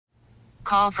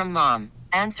Call from mom.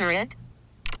 Answer it.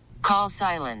 Call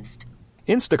silenced.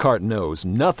 Instacart knows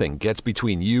nothing gets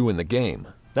between you and the game.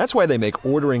 That's why they make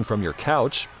ordering from your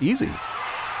couch easy.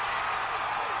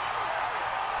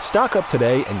 Stock up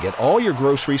today and get all your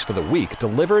groceries for the week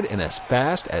delivered in as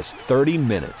fast as 30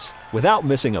 minutes without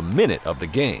missing a minute of the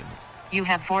game. You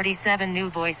have 47 new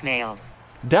voicemails.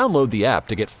 Download the app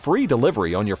to get free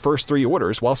delivery on your first 3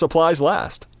 orders while supplies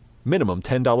last. Minimum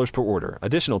 $10 per order.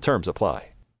 Additional terms apply.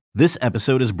 This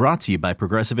episode is brought to you by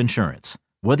Progressive Insurance.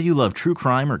 Whether you love true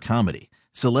crime or comedy,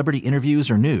 celebrity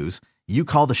interviews or news, you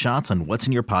call the shots on what's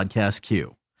in your podcast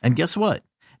queue. And guess what?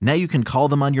 Now you can call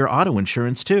them on your auto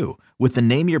insurance too with the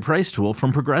Name Your Price tool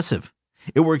from Progressive.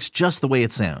 It works just the way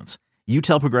it sounds. You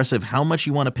tell Progressive how much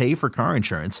you want to pay for car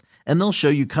insurance, and they'll show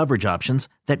you coverage options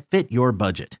that fit your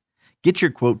budget. Get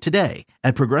your quote today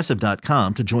at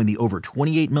Progressive.com to join the over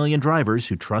 28 million drivers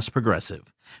who trust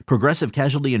Progressive. Progressive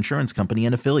Casualty Insurance Company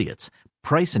and Affiliates.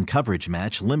 Price and coverage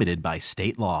match limited by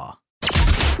state law.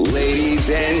 Ladies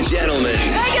and gentlemen.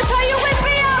 Vegas, are you with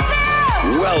me out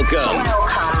there?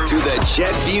 Welcome to the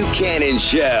Chet Buchanan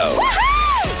Show.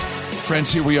 Woo-hoo!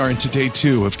 Friends, here we are into day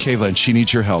 2 of Kayla, and she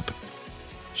needs your help.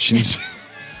 She needs...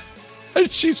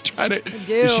 She's trying to...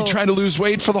 Is she trying to lose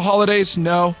weight for the holidays?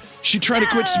 No. She trying to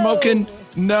quit smoking?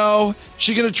 No.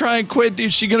 She going to try and quit?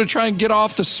 Is she going to try and get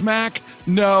off the smack?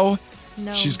 No.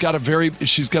 She's got a very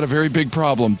big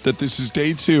problem that this is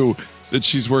day 2 that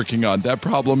she's working on. That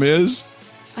problem is...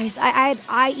 I had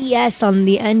IES on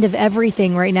the end of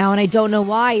everything right now, and I don't know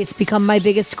why. It's become my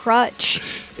biggest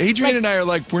crutch. Adrian and I are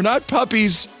like, we're not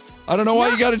puppies. I don't know why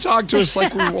you got to talk to us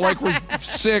like we're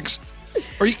 6.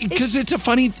 Because it's a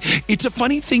funny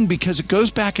thing because it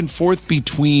goes back and forth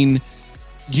between,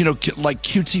 like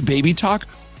cutesy baby talk,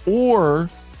 or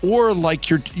like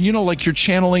you're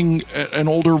channeling an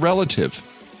older relative.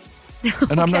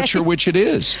 And I'm not sure which it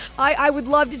is. I would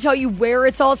love to tell you where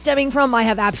it's all stemming from. I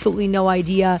have absolutely no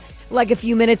idea. Like a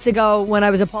few minutes ago when I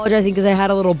was apologizing because I had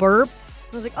a little burp,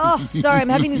 I was like, oh, sorry, I'm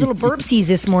having these little burpsies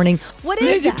this morning. What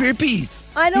is that? Burpees.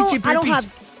 I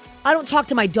don't talk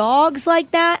to my dogs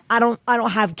like that. I don't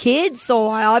have kids, so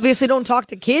I obviously don't talk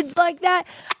to kids like that.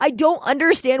 I don't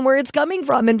understand where it's coming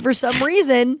from. And for some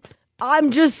reason,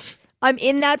 I'm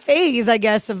in that phase, I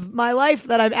guess, of my life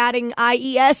that I'm adding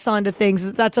IES onto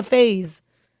things. That's a phase.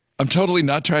 I'm totally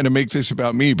not trying to make this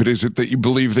about me, but is it that you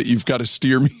believe that you've got to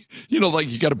steer me? Like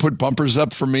you got to put bumpers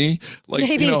up for me? Like,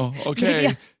 maybe, okay.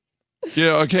 Maybe,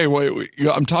 yeah, okay. Wait,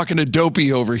 I'm talking to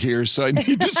Dopey over here, so I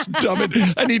need to dumb it.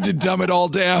 I need to dumb it all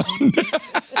down.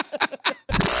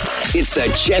 It's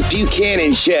the Chet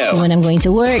Buchanan Show. When I'm going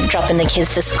to work, dropping the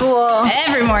kids to school.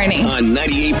 Every morning. On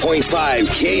 98.5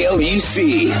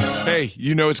 KLUC. Hey,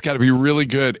 it's got to be really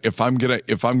good if I'm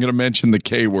gonna mention the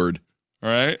K word. All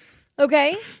right.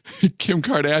 Okay. Kim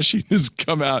Kardashian has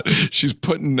come out. She's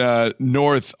putting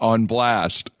North on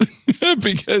blast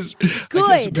because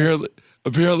good. I guess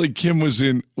apparently Kim was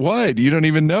in what? You don't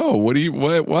even know.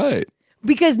 What?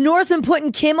 Because North's been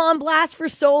putting Kim on blast for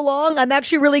so long. I'm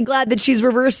actually really glad that she's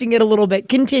reversing it a little bit.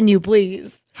 Continue,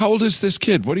 please. How old is this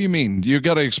kid? What do you mean? You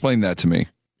got to explain that to me.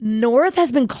 North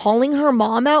has been calling her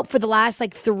mom out for the last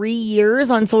 3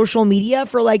 years on social media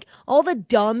for all the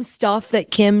dumb stuff that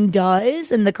Kim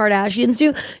does and the Kardashians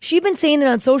do. She's been saying it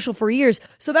on social for years.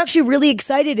 So I'm actually really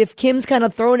excited if Kim's kind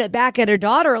of throwing it back at her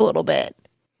daughter a little bit.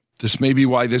 This may be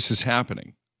why this is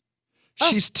happening. Oh.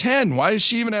 She's 10. Why does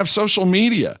she even have social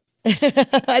media?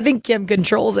 I think Kim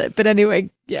controls it. But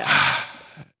anyway, yeah.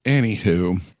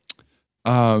 Anywho.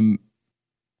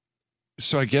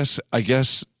 So I guess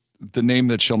the name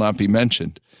that shall not be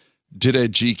mentioned did a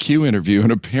GQ interview,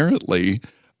 and apparently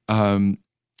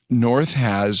North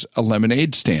has a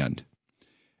lemonade stand.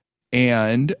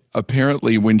 And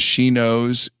apparently when she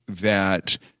knows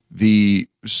that the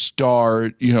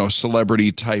star,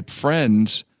 celebrity type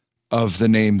friends of the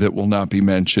name that will not be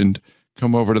mentioned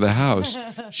come over to the house,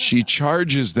 she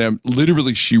charges them.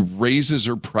 Literally, she raises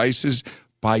her prices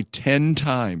by 10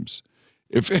 times.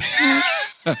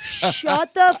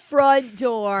 Shut the front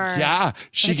door. Yeah,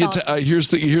 she gets. Here's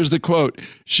the quote.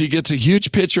 She gets a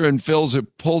huge pitcher and fills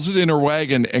it, pulls it in her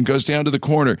wagon, and goes down to the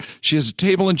corner. She has a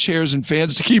table and chairs and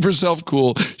fans to keep herself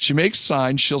cool. She makes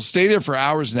signs. She'll stay there for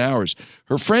hours and hours.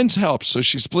 Her friends help, so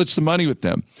she splits the money with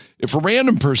them. If a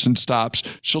random person stops,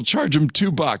 she'll charge them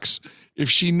 $2. If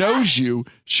she knows you,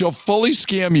 she'll fully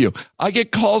scam you. I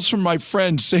get calls from my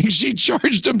friends saying she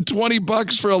charged them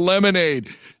 $20 for a lemonade.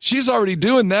 She's already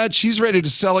doing that. She's ready to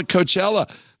sell at Coachella.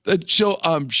 That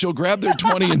she'll grab their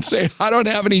 20 and say, I don't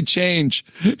have any change.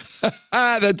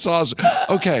 That's awesome.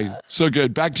 Okay, so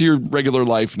good. Back to your regular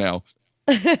life now.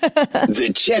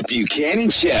 The Chet Buchanan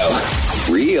Show.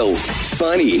 Real,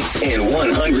 funny, and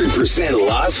 100%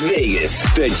 Las Vegas.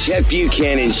 The Chet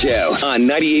Buchanan Show on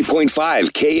 98.5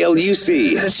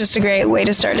 KLUC. It's just a great way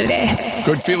to start a day.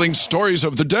 Good feeling stories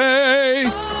of the day.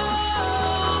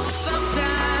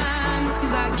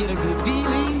 Sometimes I get a good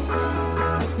feeling.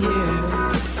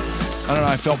 Yeah. I don't know.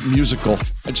 I felt musical.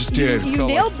 I just did. You felt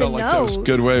nailed felt the like that was a note.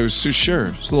 good way. It was sure.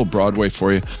 It's a little Broadway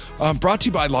for you. Brought to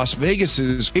you by Las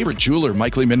Vegas's favorite jeweler,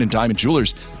 Mike Lehman and Diamond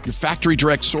Jewelers, your factory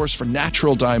direct source for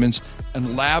natural diamonds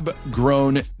and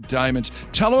lab-grown diamonds.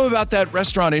 Tell them about that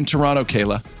restaurant in Toronto,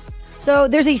 Kayla. So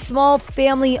there's a small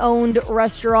family-owned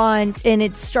restaurant, and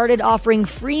it started offering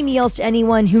free meals to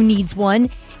anyone who needs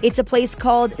one. It's a place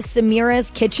called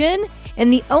Samira's Kitchen,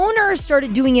 and the owner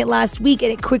started doing it last week,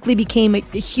 and it quickly became a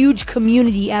huge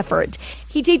community effort.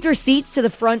 He taped receipts to the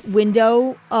front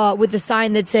window with a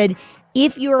sign that said,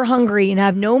 "If you are hungry and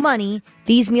have no money,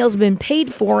 these meals have been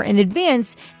paid for in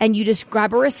advance, and you just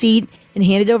grab a receipt and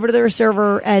hand it over to their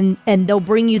server, and they'll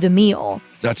bring you the meal."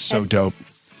 That's so dope.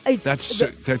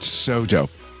 That's so dope.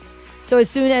 So as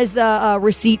soon as the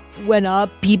receipt went up,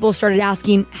 people started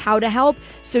asking how to help.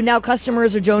 So now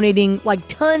customers are donating like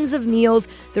tons of meals.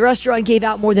 The restaurant gave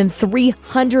out more than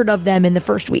 300 of them in the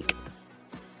first week.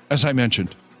 As I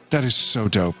mentioned, that is so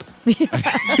dope.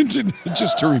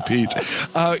 Just to repeat,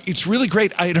 it's really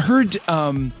great. I had heard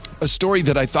a story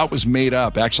that I thought was made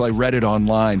up. Actually, I read it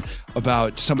online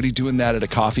about somebody doing that at a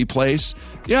coffee place.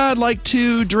 Yeah, I'd like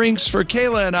 2 drinks for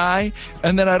Kayla and I.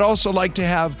 And then I'd also like to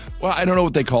have, well, I don't know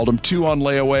what they called them, 2 on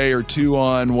layaway or 2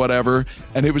 on whatever.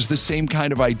 And it was the same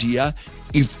kind of idea.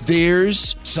 If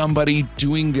there's somebody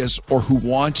doing this or who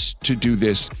wants to do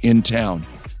this in town,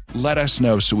 let us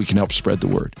know so we can help spread the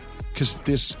word. Because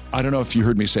this, I don't know if you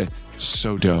heard me say,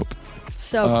 so dope.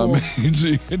 So cool.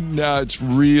 It's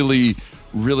really,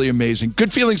 really amazing.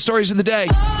 Good feeling stories of the day.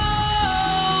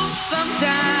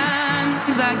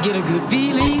 Sometimes I get a good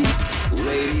feeling.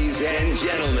 Ladies and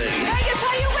gentlemen, Vegas,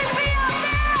 are you with me out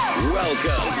there?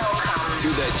 welcome to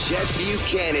the Chet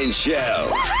Buchanan Show.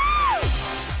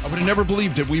 I would have never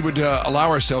believed that we would allow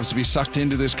ourselves to be sucked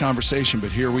into this conversation,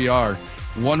 but here we are.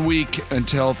 1 week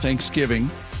until Thanksgiving.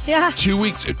 Yeah. 2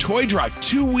 weeks, a toy drive,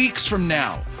 2 weeks from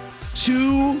now.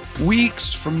 2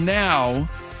 weeks from now,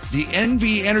 the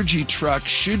NV Energy truck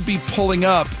should be pulling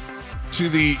up to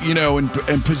the,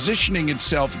 and positioning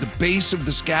itself at the base of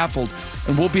the scaffold.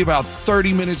 And we'll be about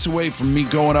 30 minutes away from me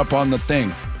going up on the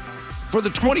thing for the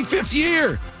 25th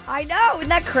year. I know. Isn't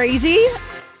that crazy?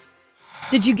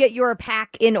 Did you get your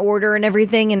pack in order and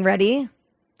everything and ready?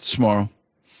 It's tomorrow.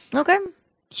 Okay.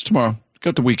 It's tomorrow.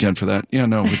 Got the weekend for that. Yeah,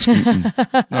 no,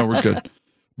 no, we're good.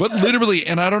 But literally,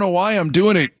 and I don't know why I'm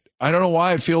doing it. I don't know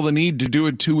why I feel the need to do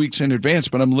it 2 weeks in advance,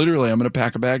 but I'm going to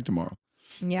pack a bag tomorrow.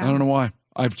 Yeah. I don't know why.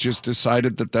 I've just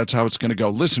decided that that's how it's going to go.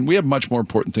 Listen, we have much more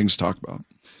important things to talk about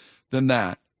than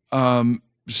that.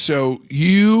 So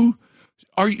you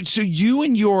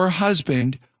and your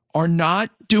husband are not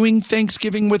doing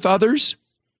Thanksgiving with others?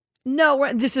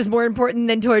 No, this is more important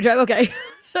than toy drive. Okay.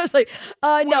 So it's like,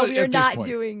 no,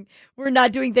 we're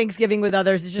not doing Thanksgiving with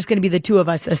others. It's just going to be the 2 of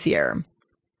us this year.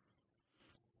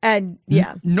 And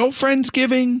yeah. No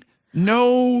Friendsgiving?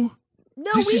 No.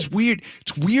 This is is weird.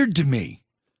 It's weird to me.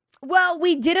 Well,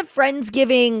 we did a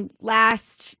Friendsgiving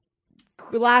last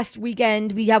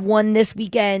weekend. We have one this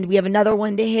weekend. We have another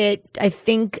one to hit, I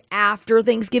think, after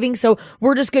Thanksgiving. So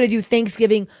we're just going to do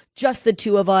Thanksgiving, just the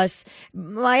 2 of us.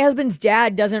 My husband's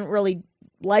dad doesn't really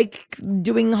like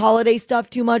doing holiday stuff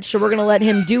too much, so we're going to let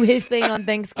him do his thing on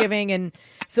Thanksgiving, and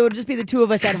so it'll just be the 2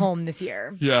 of us at home this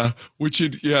year. Yeah,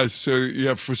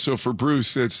 for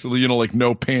Bruce, it's like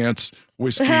no pants,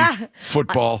 whiskey,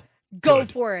 football. Go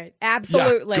for it.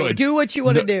 Absolutely. Yeah, do what you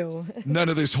want to do. None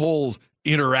of this whole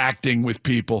interacting with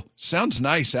people. Sounds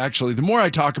nice, actually. The more I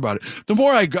talk about it, the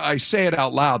more I say it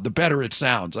out loud, the better it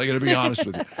sounds. I got to be honest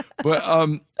with you. But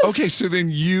okay, so then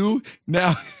you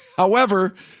now,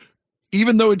 however,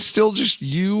 even though it's still just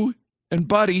you and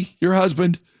Buddy, your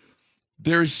husband,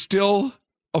 there's still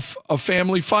a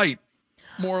family fight,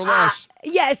 more or less.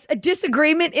 Yes, a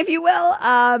disagreement, if you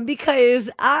will,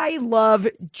 because I love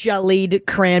jellied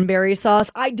cranberry sauce.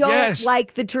 I don't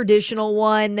like the traditional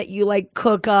one that you like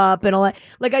cook up and all that.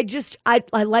 Like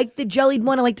I like the jellied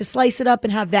one. I like to slice it up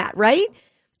and have that, right?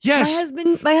 Yes.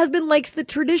 My husband likes the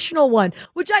traditional one,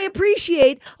 which I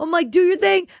appreciate. I'm like, do your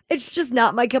thing. It's just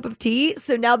not my cup of tea.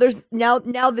 So now there's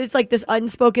like this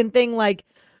unspoken thing like,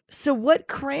 so what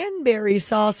cranberry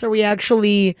sauce are we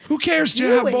actually Who cares to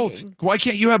have both? Why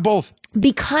can't you have both?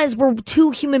 Because we're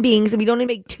 2 human beings and we don't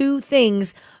make 2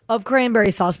 things of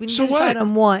cranberry sauce. We need to decide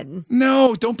on one.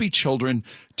 No, don't be children.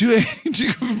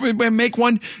 Make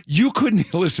one. You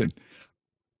couldn't listen.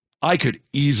 I could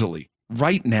easily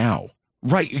right now.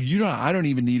 Right, I don't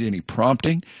even need any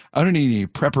prompting. I don't need any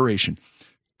preparation.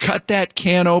 Cut that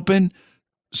can open,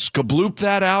 skabloop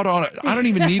that out on it. I don't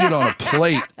even need it on a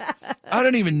plate. I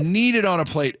don't even need it on a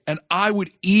plate. And I could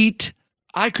eat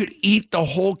the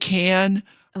whole can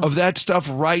of that stuff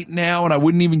right now, and I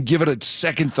wouldn't even give it a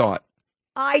second thought.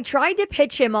 I tried to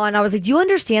pitch him on. I was like, do you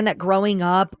understand that growing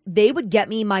up, they would get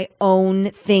me my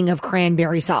own thing of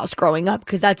cranberry sauce growing up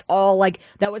because that's all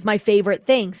that was my favorite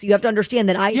thing. So you have to understand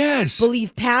that I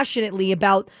believe passionately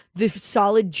about the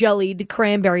solid jellied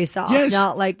cranberry sauce,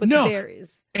 not with the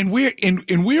berries. And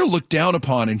we're looked down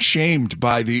upon and shamed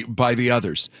by the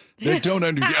others that don't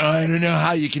understand. I don't know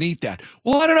how you can eat that.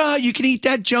 Well, I don't know how you can eat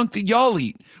that junk that y'all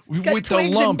eat with the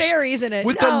lumps, and berries in it.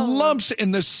 With the lumps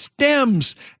and the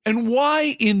stems. And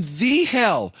why in the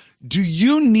hell do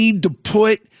you need to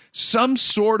put some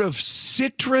sort of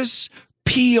citrus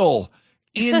peel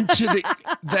into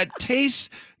that tastes?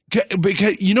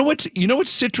 Because you know what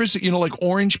citrus, like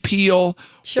orange peel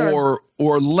or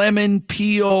lemon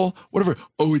peel, whatever.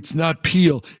 Oh, it's not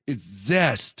peel, it's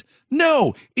zest.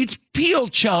 No, it's peel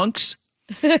chunks,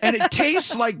 and it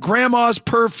tastes like grandma's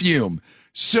perfume.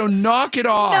 So knock it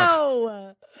off.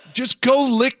 No. Just go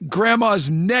lick grandma's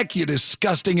neck, you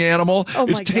disgusting animal. Oh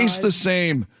my it tastes God. the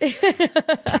same.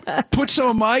 Put some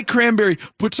of my cranberry,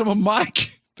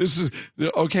 this is,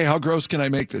 okay, how gross can I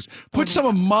make this? Put some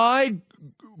of my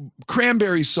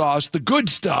cranberry sauce, the good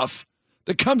stuff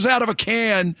that comes out of a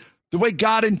can, the way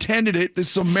God intended it,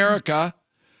 this is America,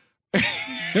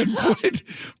 and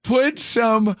put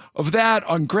some of that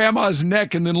on grandma's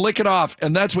neck and then lick it off.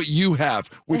 And that's what you have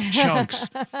with chunks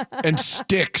and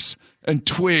sticks and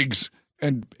twigs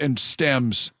and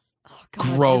stems. Oh,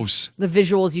 God. Gross. The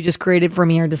visuals you just created for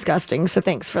me are disgusting. So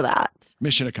thanks for that.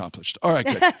 Mission accomplished. All right,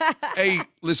 good. Hey,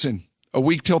 listen, a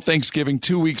week till Thanksgiving,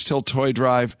 2 weeks till Toy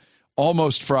Drive.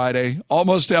 Almost Friday,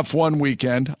 almost F1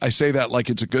 weekend. I say that like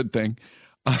it's a good thing.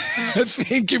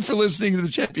 Thank you for listening to the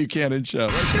Chet Buchanan Show.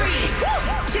 3,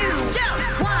 2,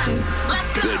 1,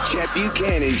 let's go. The Chet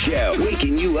Buchanan Show,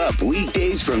 waking you up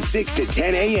weekdays from 6 to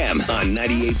 10 a.m. on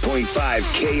 98.5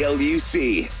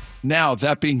 KLUC. Now,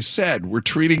 that being said, we're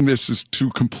treating this as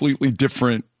two completely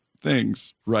different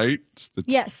things, right?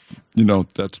 Yes.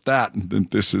 That's that, and then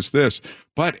this is this.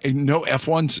 But no,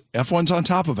 F1's on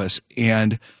top of us,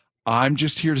 and I'm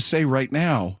just here to say right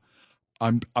now,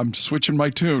 I'm switching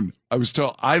my tune.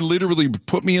 I literally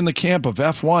put me in the camp of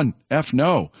F1.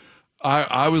 No.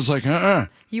 I was like,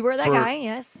 You were that guy,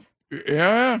 yes.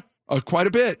 Yeah, quite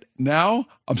a bit. Now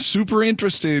I'm super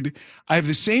interested. I have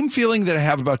the same feeling that I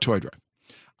have about Toy Drive.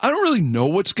 I don't really know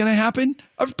what's going to happen.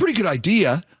 I have a pretty good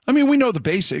idea. I mean, we know the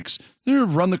basics. They're going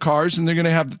to run the cars and they're going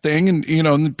to have the thing and,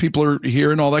 and the people are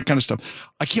here and all that kind of stuff.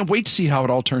 I can't wait to see how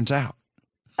it all turns out.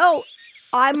 Oh,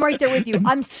 I'm right there with you.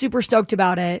 I'm super stoked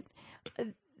about it.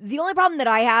 The only problem that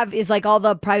I have is all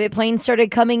the private planes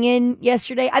started coming in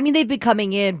yesterday. I mean, they've been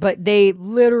coming in, but there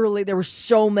were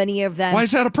so many of them. Why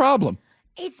is that a problem?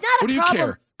 It's not a problem. What do you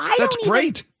care? That's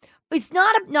great. It's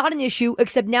not an issue,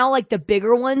 except now the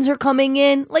bigger ones are coming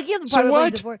in. You have the private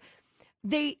planes before.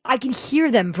 I can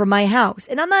hear them from my house,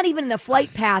 and I'm not even in the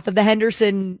flight path of the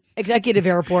Henderson Executive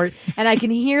Airport, and I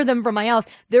can hear them from my house.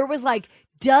 There was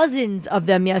dozens of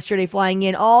them yesterday flying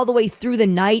in all the way through the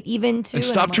night, even too. And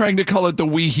stop trying to call it the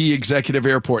Weehee Executive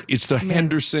Airport. It's the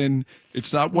Henderson.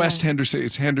 It's not West Henderson.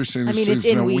 It's Henderson. I mean, it's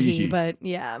in Weehee, but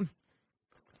yeah.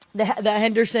 The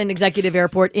Henderson Executive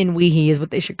Airport in Weehee is what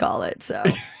they should call it. So,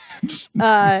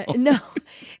 no,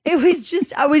 it was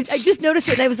just I just noticed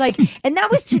it, and I was like, and that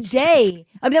was today.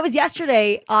 I mean, that was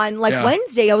yesterday on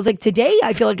Wednesday. I was like, today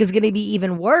I feel like it's going to be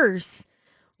even worse.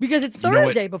 Because it's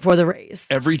Thursday before the race.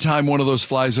 Every time one of those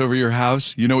flies over your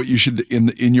house, you know what you should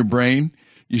in your brain?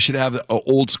 You should have an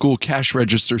old school cash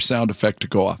register sound effect to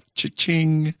go off.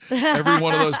 Cha-ching. Every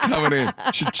one of those coming in.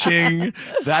 Cha-ching.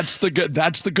 That's the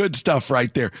good stuff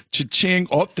right there. Cha-ching.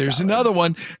 Oh, there's another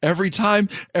one. Every time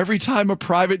a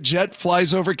private jet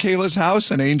flies over Kayla's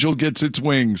house, an angel gets its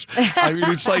wings. I mean,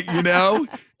 it's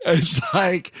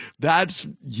that's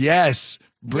yes.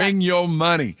 Bring your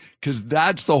money, because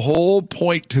that's the whole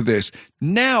point to this.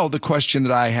 Now, the question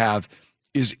that I have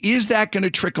is that going to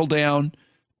trickle down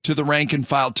to the rank and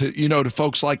file, to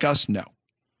folks like us? No,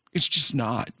 it's just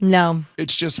not. No,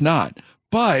 it's just not.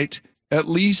 But at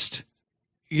least,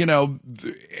 the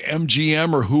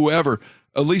MGM or whoever,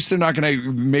 at least they're not going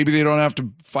to, maybe they don't have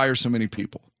to fire so many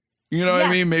people. You know what I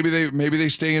mean? Maybe they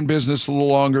stay in business a little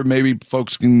longer. Maybe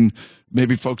folks can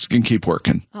keep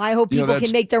working. I hope people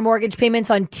can make their mortgage payments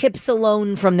on tips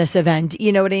alone from this event.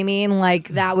 You know what I mean? Like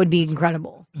that would be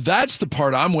incredible. That's the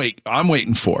part I'm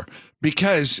waiting for,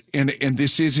 because and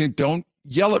this isn't, don't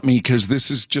yell at me because this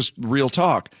is just real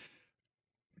talk.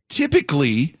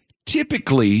 Typically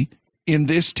in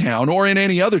this town or in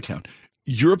any other town,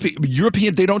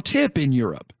 European, they don't tip in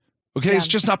Europe. Okay, it's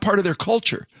just not part of their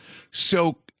culture.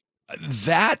 So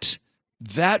that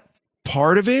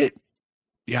part of it,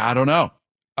 I don't know.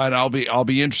 And I'll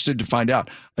be interested to find out.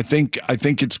 I think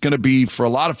it's going to be, for a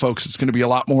lot of folks, it's going to be a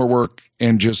lot more work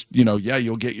and just,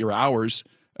 you'll get your hours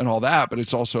and all that, but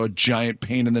it's also a giant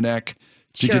pain in the neck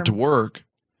to get to work.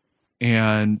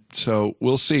 And so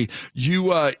we'll see.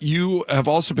 You have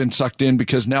also been sucked in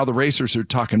because now the racers are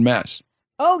talking mess.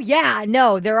 Oh yeah,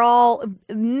 no, they're all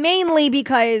mainly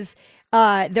because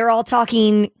they're all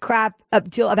talking crap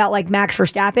about like Max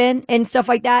Verstappen and stuff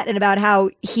like that, and about how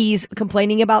he's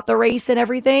complaining about the race and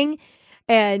everything.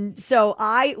 And so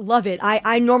I love it.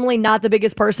 I'm normally not the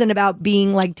biggest person about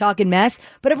being like talking mess,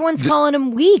 but everyone's calling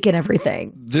him weak and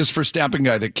everything. This Verstappen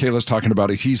guy that Kayla's talking about,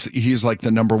 he's like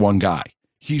the number one guy.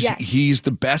 He's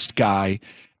the best guy,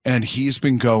 and he's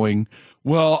been going,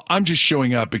 well, I'm just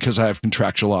showing up because I have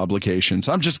contractual obligations.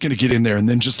 I'm just going to get in there and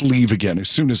then just leave again as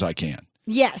soon as I can.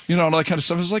 Yes. You know, all that kind of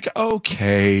stuff. It's like,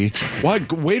 okay,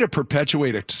 way to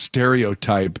perpetuate a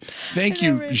stereotype. Thank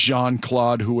you,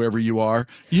 Jean-Claude, whoever you are.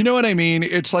 You know what I mean?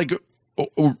 It's like,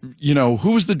 who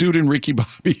was the dude in Ricky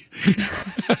Bobby?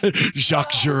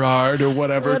 Jacques Girard or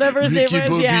whatever. Whatever his Ricky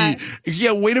name was,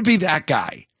 yeah, way to be that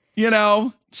guy.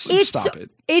 Stop it.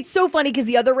 It's so funny because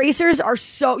the other racers are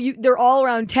they're all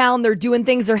around town. They're doing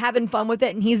things. They're having fun with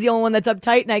it. And he's the only one that's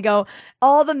uptight. And I go,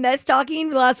 all the mess talking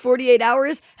for the last 48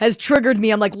 hours has triggered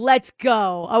me. I'm like, let's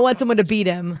go. I want someone to beat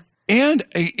him. And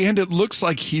it looks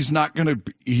like he's not going to,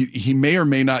 he may or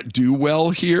may not do well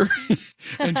here.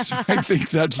 And so I think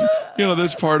that's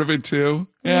part of it too.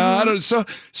 Yeah. I don't,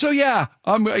 so yeah,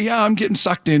 I'm getting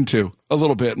sucked into a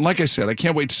little bit. And like I said, I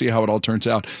can't wait to see how it all turns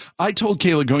out. I told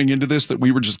Kayla going into this that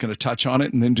we were just going to touch on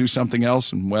it and then do something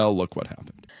else. And well, look what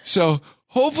happened. So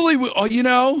hopefully,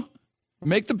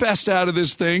 make the best out of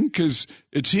this thing because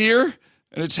it's here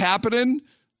and it's happening.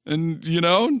 And,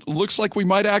 looks like we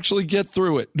might actually get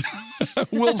through it.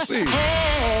 We'll see.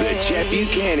 The Chet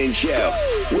Buchanan Show.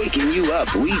 Waking you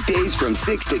up weekdays from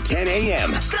 6 to 10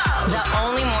 a.m. The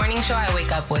only morning show I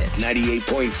wake up with.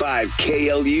 98.5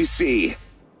 KLUC.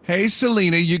 Hey,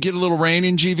 Selena, you get a little rain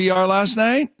in GVR last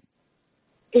night?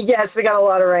 Yes, we got a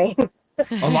lot of rain.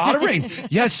 A lot of rain.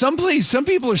 Yeah, some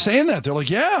people are saying that. They're like,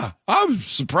 yeah, I'm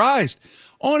surprised.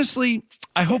 Honestly,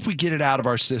 I hope we get it out of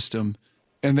our system.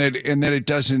 And that it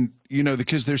doesn't,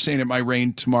 because they're saying it might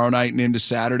rain tomorrow night and into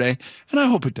Saturday, and I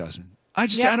hope it doesn't. I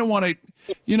don't want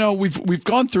to, we've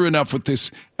gone through enough with this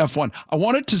F1. I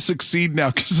want it to succeed now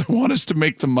because I want us to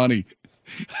make the money.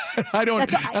 I don't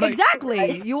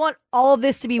exactly. You want all of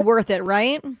this to be worth it,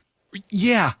 right?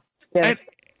 Yeah.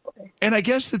 And I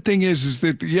guess the thing is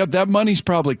that that money's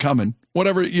probably coming.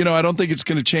 Whatever, I don't think it's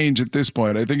going to change at this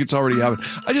point. I think it's already happened.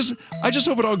 I just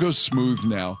hope it all goes smooth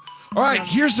now. All right,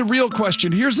 here's the real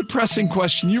question. Here's the pressing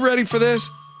question. You ready for this?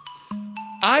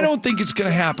 I don't think it's going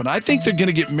to happen. I think they're going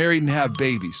to get married and have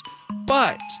babies.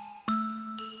 But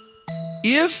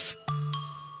if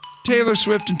Taylor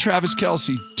Swift and Travis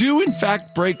Kelce do in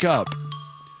fact break up,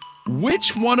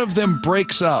 which one of them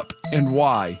breaks up and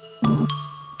why?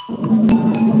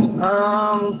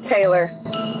 Taylor.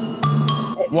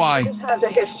 Why? Just has a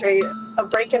history of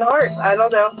breaking hearts. I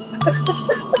don't know.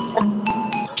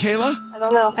 Kayla? I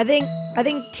don't know. I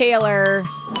think Taylor,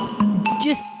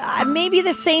 just maybe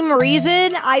the same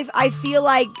reason. I feel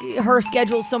like her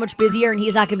schedule's so much busier and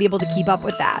he's not going to be able to keep up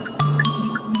with that.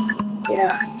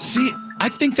 Yeah. See, I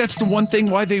think that's the one thing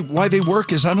why they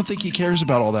work is I don't think he cares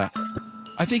about all that.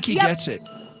 I think he gets it.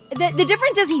 The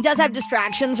difference is he does have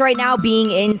distractions right now being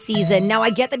in season. Now, I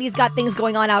get that he's got things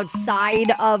going on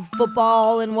outside of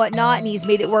football and whatnot, and he's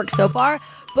made it work so far.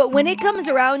 But when it comes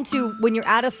around to when you're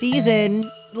out of season,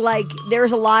 like,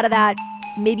 there's a lot of that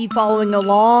maybe following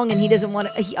along, and he doesn't want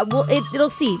to.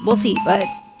 We'll see. But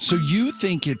so you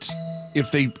think it's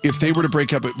if they were to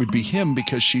break up, it would be him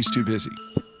because she's too busy?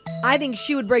 I think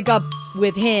she would break up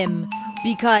with him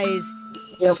because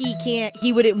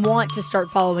he wouldn't want to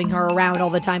start following her around all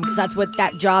the time because that's what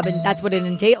that job and that's what it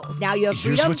entails. Now you have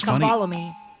freedom, come follow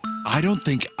me.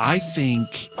 I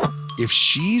think if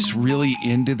she's really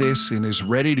into this and is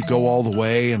ready to go all the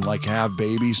way and like have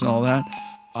babies and all that,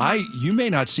 you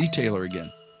may not see Taylor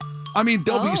again. I mean,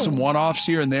 there'll be some one-offs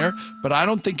here and there, but I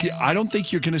don't think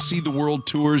you're going to see the world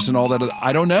tours and all that.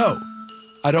 I don't know.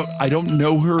 I don't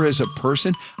know her as a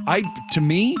person. To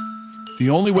me, the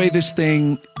only way this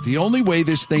thing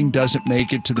doesn't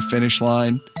make it to the finish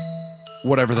line,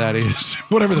 whatever that is,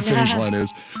 whatever the finish line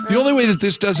is, the only way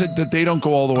that they don't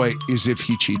go all the way is if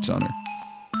he cheats on her.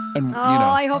 And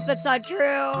I hope that's not true.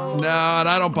 No, and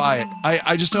I don't buy it.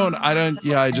 I just don't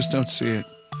see it.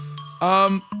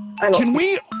 Can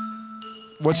we?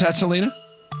 What's that, Selena?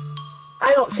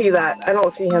 I don't see that. I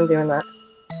don't see him doing that.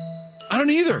 I don't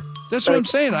either. That's what I'm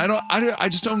saying. I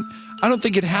don't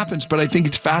think it happens, but I think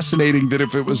it's fascinating that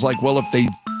if it was like, well, if they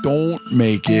don't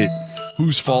make it,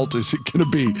 whose fault is it going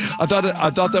to be? I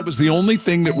thought that was the only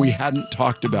thing that we hadn't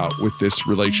talked about with this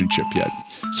relationship yet.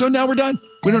 So now we're done.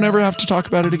 We don't ever have to talk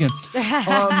about it again.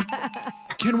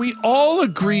 Can we all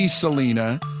agree,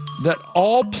 Selena, that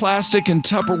all plastic and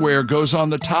Tupperware goes on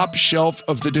the top shelf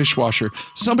of the dishwasher?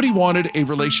 Somebody wanted a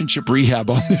relationship rehab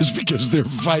on this because they're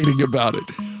fighting about it.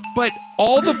 But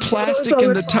all the plastic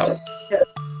in the top.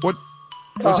 What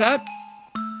was that?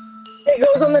 It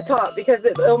goes on the top because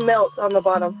it'll melt on the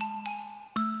bottom.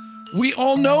 We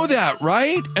all know that,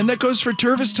 right? And that goes for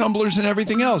Tervis tumblers and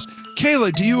everything else.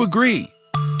 Kayla, do you agree?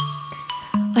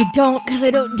 I don't, because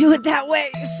I don't do it that way.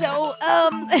 So,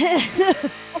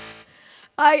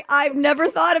 I've never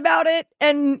thought about it,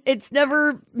 and it's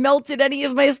never melted any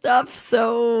of my stuff.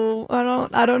 So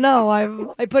I don't know.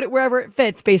 I put it wherever it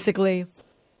fits, basically.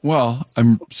 Well,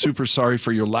 I'm super sorry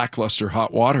for your lackluster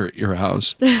hot water at your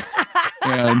house.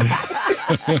 And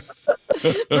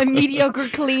my mediocre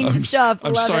clean stuff.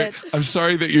 I'm Love sorry. it. I'm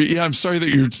sorry that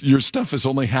your stuff is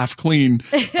only half clean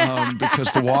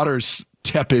because the water's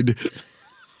tepid.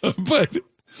 But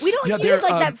we don't use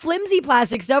like that flimsy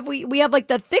plastic stuff. We have like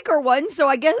the thicker one. So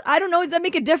I guess I don't know. Does that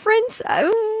make a difference?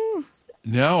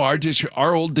 No,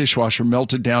 our old dishwasher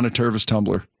melted down a Tervis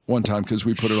tumbler one time because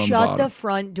we put it on the bottom. Shut the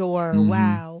front door. Mm-hmm.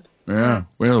 Wow. Yeah,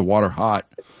 we had the water hot.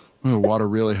 We had the water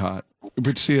really hot.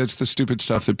 But see, it's the stupid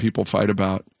stuff that people fight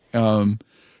about. One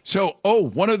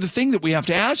other thing that we have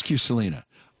to ask you, Selena.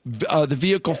 The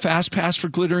vehicle fast pass for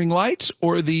Glittering Lights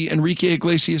or the Enrique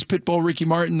Iglesias Pitbull Ricky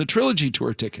Martin the Trilogy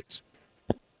Tour tickets?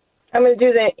 I'm going to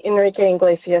do the Enrique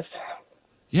Iglesias.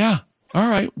 Yeah. All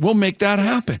right. We'll make that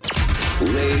happen.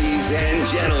 Ladies and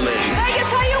gentlemen.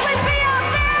 Vegas, are you with me out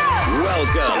there?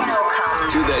 Welcome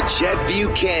to the Chet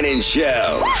Buchanan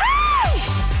Show.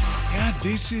 Woohoo! Yeah,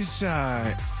 this is,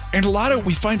 and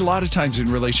we find a lot of times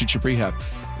in relationship rehab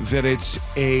that it's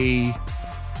a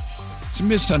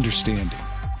misunderstanding.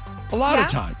 A lot of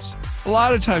times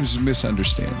it's a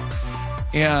misunderstanding.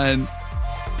 And,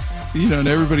 and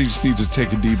everybody just needs to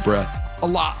take a deep breath. A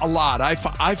lot. I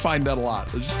find that a lot.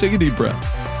 Just take a deep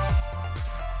breath.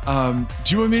 Do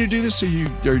you want me to do this or are you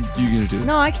going to do it?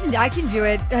 No, I can do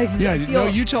it.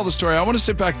 You tell the story. I want to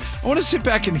sit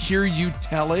back and hear you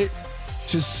tell it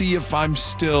to see if I'm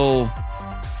still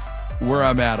where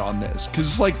I'm at on this. Because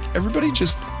it's like, everybody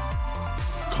just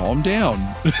calm down.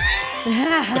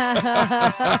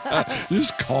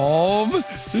 Just calm.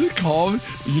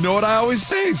 You know what I always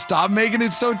say? Stop making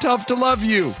it so tough to love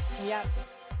you. Yep.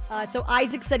 So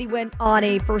Isaac said he went on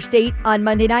a first date on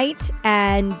Monday night,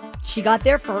 and she got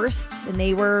there first, and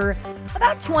they were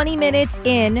about 20 minutes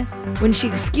in when she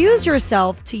excused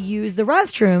herself to use the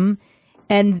restroom,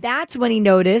 and that's when he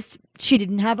noticed she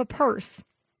didn't have a purse.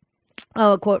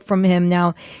 Oh, a quote from him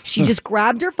now. She just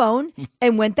grabbed her phone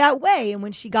and went that way. And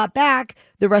when she got back,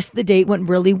 the rest of the date went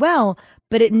really well.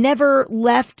 But it never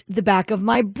left the back of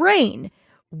my brain.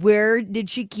 Where did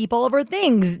she keep all of her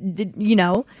things?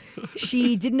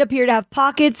 She didn't appear to have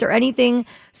pockets or anything.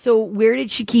 So where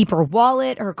did she keep her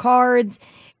wallet, her cards?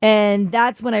 And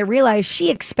that's when I realized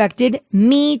she expected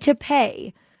me to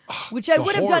pay, which I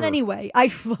would have done anyway.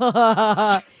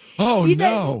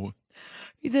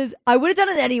 He says, I would have done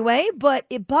it anyway, but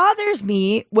it bothers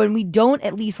me when we don't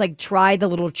at least try the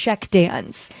little check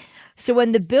dance. So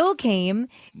when the bill came,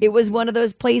 it was one of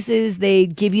those places they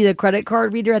give you the credit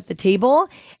card reader at the table.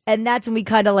 And that's when we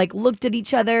kind of looked at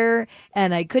each other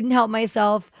and I couldn't help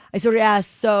myself. I sort of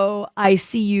asked, so I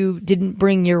see you didn't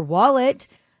bring your wallet.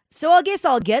 So I guess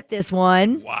I'll get this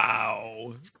one.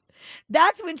 Wow.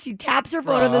 That's when she taps her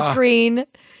phone on the screen,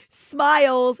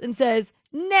 smiles and says,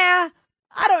 nah.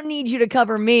 I don't need you to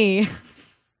cover me.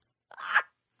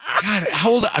 God,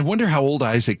 I wonder how old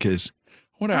Isaac is.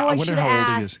 I wonder how old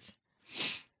he is.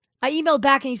 I emailed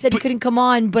back and he said he couldn't come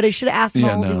on, but I should have asked him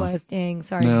how old he was. Dang,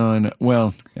 sorry. No.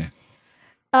 Well,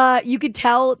 yeah. You could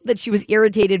tell that she was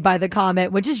irritated by the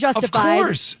comment, which is justified. Of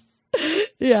course.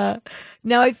 Yeah.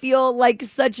 Now I feel like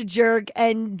such a jerk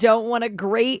and don't want a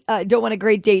great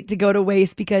date to go to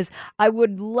waste because I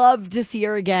would love to see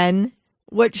her again.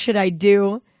 What should I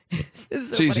do?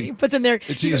 It's easy. Funny. He puts in there.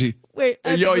 It's easy. Wait.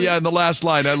 Yeah. In the last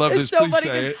line, I love this. So Please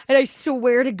say it. And I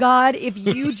swear to God, if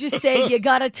you just say you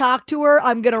gotta talk to her,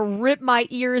 I'm gonna rip my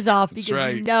eears off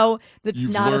because you know that's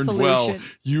not a solution. Well.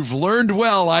 You've learned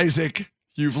well, Isaac.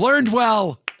 You've learned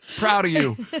well. Proud of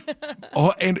you.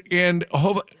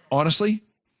 Honestly,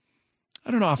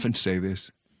 I don't often say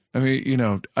this. I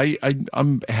mean,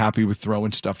 I'm happy with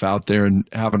throwing stuff out there and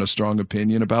having a strong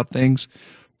opinion about things,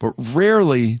 but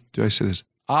rarely do I say this.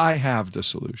 I have the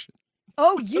solution.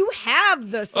 Oh, you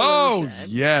have the solution. Oh,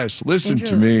 yes. Listen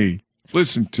to me.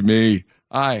 Listen to me.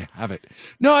 I have it.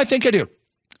 No, I think I do.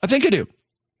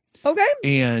 Okay.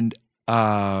 And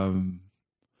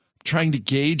trying to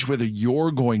gauge whether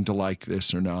you're going to like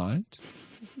this or not.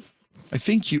 I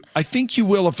think you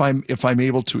will if I'm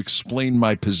able to explain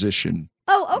my position.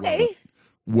 Oh, okay.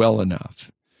 Well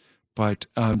enough. But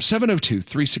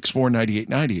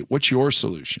 702-364-9898. What's your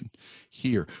solution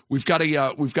here? We've got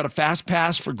a fast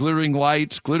pass for glittering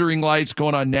lights going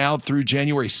on now through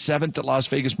January 7th at Las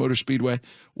Vegas Motor Speedway.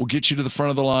 We'll get you to the front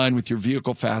of the line with your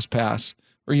vehicle fast pass,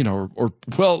 or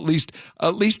at least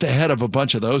ahead of a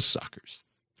bunch of those suckers.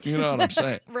 You know what I'm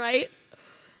saying? Right.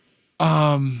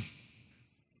 I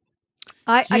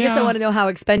guess I want to know how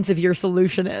expensive your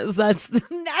solution is. That's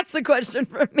the question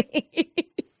for me.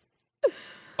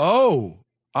 Oh,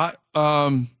 I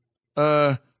want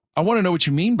to know what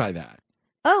you mean by that.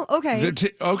 Oh, okay.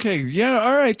 Okay, yeah,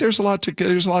 all right. There's a lot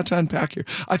to unpack here.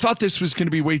 I thought this was going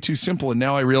to be way too simple, and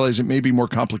now I realize it may be more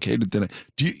complicated than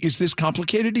is this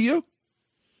complicated to you?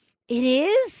 It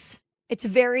is. It's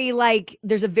very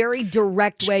there's a very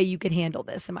direct way you can handle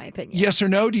this, in my opinion. Yes or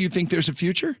no? Do you think there's a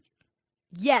future?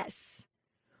 Yes,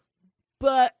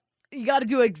 but you got to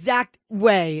do an exact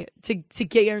way to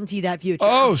guarantee that future.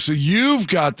 Oh, so you've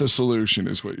got the solution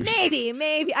is what you're saying.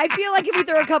 Maybe. I feel like if we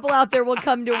throw a couple out there, we'll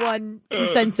come to one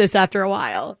consensus after a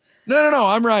while. No.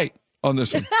 I'm right on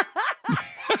this one.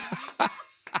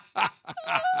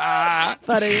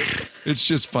 Funny. It's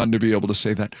just fun to be able to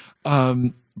say that.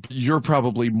 You're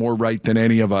probably more right than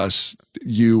any of us,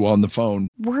 you on the phone.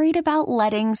 Worried about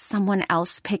letting someone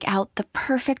else pick out the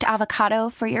perfect avocado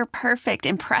for your perfect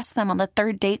impress them on the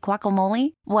third date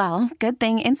guacamole? Well, good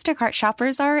thing Instacart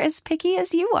shoppers are as picky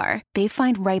as you are. They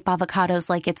find ripe avocados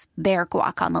like it's their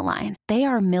guac on the line. They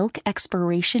are milk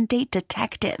expiration date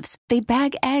detectives. They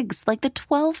bag eggs like the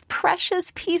 12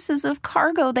 precious pieces of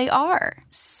cargo they are.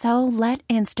 So let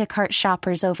Instacart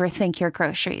shoppers overthink your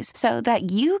groceries so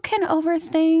that you can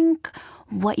overthink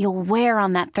what you'll wear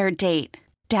on that third date.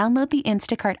 Download the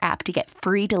Instacart app to get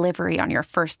free delivery on your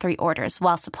first 3 orders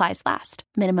while supplies last.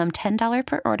 Minimum $10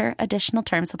 per order. Additional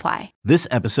terms apply. This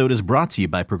episode is brought to you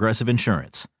by Progressive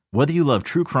Insurance. Whether you love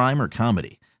true crime or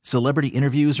comedy, celebrity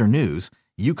interviews or news,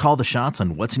 you call the shots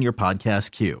on what's in your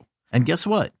podcast queue. And guess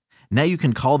what? Now you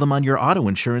can call them on your auto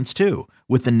insurance too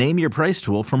with the Name Your Price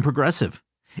tool from Progressive.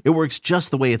 It works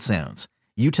just the way it sounds.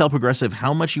 You tell Progressive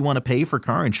how much you want to pay for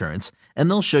car insurance, and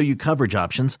they'll show you coverage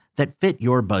options that fit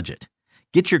your budget.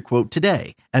 Get your quote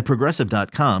today at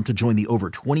Progressive.com to join the over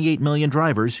 28 million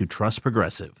drivers who trust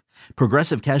Progressive.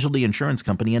 Progressive Casualty Insurance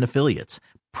Company and Affiliates.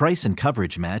 Price and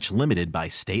coverage match limited by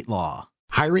state law.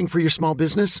 Hiring for your small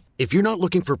business? If you're not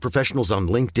looking for professionals on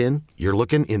LinkedIn, you're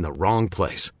looking in the wrong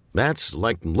place. That's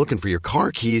like looking for your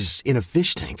car keys in a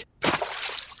fish tank.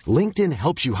 LinkedIn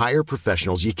helps you hire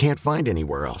professionals you can't find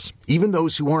anywhere else, even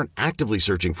those who aren't actively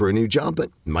searching for a new job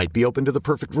but might be open to the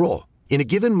perfect role. In a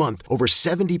given month, over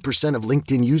 70% of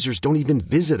LinkedIn users don't even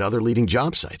visit other leading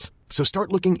job sites. So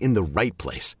start looking in the right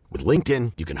place. With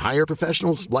LinkedIn, you can hire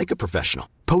professionals like a professional.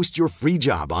 Post your free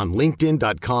job on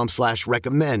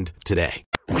linkedin.com/recommend today.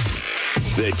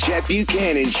 The Chet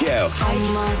Buchanan Show.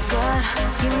 Oh my God,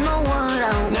 you know what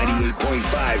I want.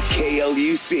 98.5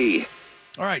 KLUC.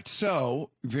 All right, so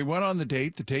they went on the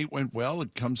date. The date went well.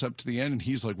 It comes up to the end, and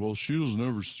he's like, well, she doesn't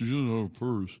have a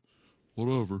purse.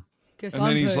 Whatever. Guess and I'm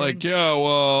then he's paying. like, yeah,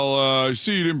 well, I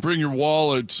see you didn't bring your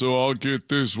wallet, so I'll get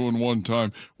this one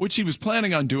time, which he was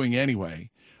planning on doing anyway.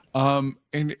 And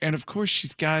of course,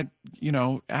 she's got,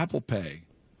 Apple Pay.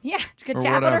 Yeah, she could or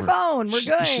tap on her whatever. phone. We're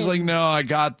good. She's like, no, I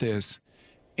got this.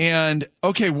 And,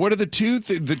 okay, what are the two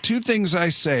things I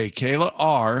say, Kayla,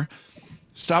 are...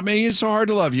 Stop making it so hard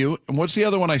to love you. And what's the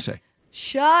other one I say?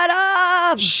 Shut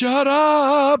up. Shut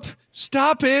up.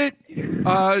 Stop it.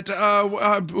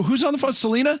 Who's on the phone?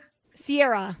 Selena?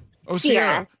 Sierra. Oh,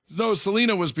 Sierra. No,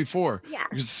 Selena was before. Yeah.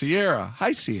 It was Sierra.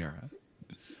 Hi, Sierra.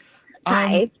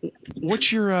 Hi.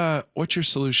 What's your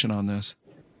solution on this?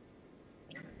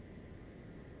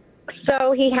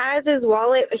 So he has his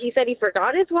wallet. He said he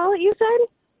forgot his wallet, you said?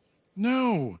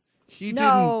 No, he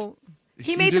No. didn't.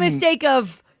 He made the mistake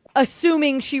of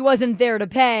assuming she wasn't there to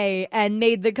pay and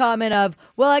made the comment of,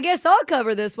 well, I guess I'll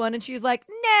cover this one. And she's like,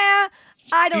 nah,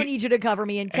 I don't need you to cover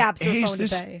me, and taps her phone to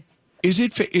pay. Is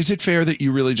it fair that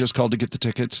you really just called to get the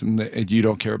tickets and you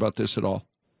don't care about this at all?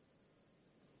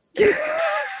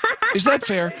 Is that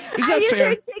fair? Is that fair?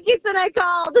 I used tickets and I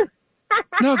called.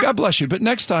 No, God bless you. But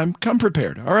next time, come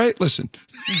prepared. All right? Listen.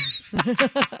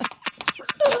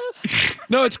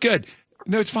 No, it's good.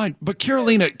 No, it's fine. But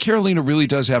Carolina really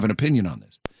does have an opinion on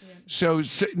this. So,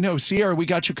 no, Sierra, we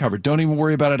got you covered. Don't even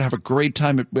worry about it. Have a great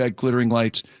time at Glittering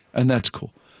Lights, and that's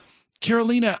cool.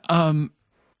 Carolina, how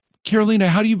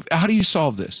do you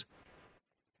solve this?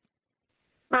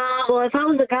 Well, if I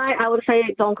was a guy, I would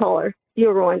say don't call her.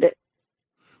 You ruined it.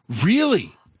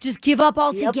 Really? Just give up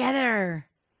altogether.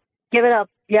 Give it up.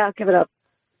 Yeah, give it up.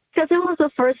 Because it was the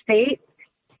first date.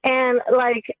 And,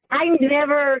 like, I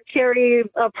never carry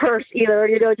a purse either,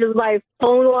 just my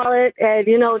phone wallet. And,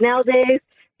 nowadays,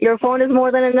 your phone is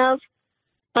more than enough.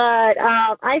 But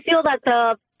I feel that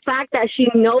the fact that she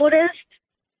noticed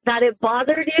that it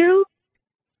bothered you,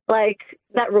 like,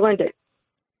 that ruined it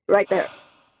right there.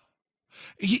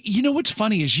 You know what's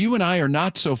funny is you and I are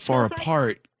not so far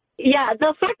apart. Yeah,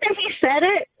 the fact that he said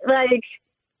it, like,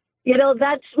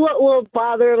 that's what will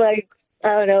bother, like, I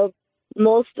don't know,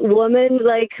 most women.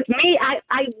 Like, me, I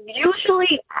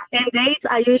usually, in dates,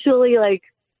 like,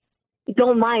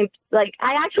 don't mind. Like,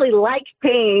 I actually like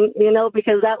paying,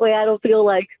 because that way I don't feel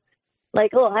like,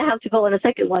 oh, I have to go on a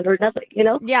second one or nothing,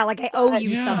 Yeah, like I owe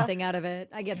you something out of it.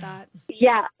 I get that.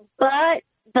 Yeah, but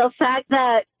the fact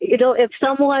that, if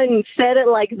someone said it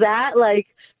like that, like,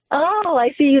 oh,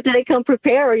 I see you didn't come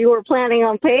prepared or you were planning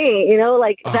on paying,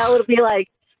 that would be like,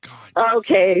 God.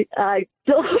 Okay, I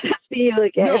don't see you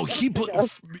again. No, he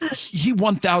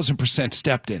 1000%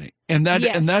 stepped in it. And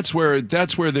that's where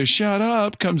the shut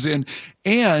up comes in.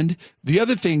 And the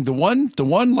other thing, the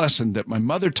one lesson that my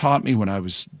mother taught me when I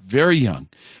was very young,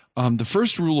 the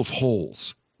first rule of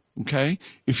holes, okay?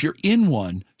 If you're in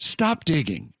one, stop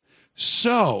digging.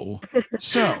 So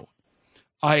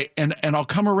I'll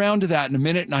come around to that in a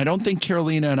minute, and I don't think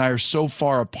Carolina and I are so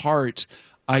far apart.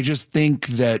 I just think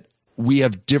that we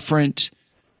have different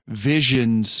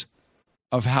visions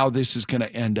of how this is going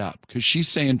to end up, because she's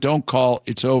saying, don't call,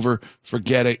 it's over,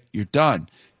 forget it, you're done.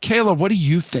 Kayla, what do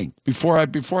you think? Before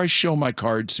I show my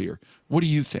cards here, what do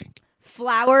you think?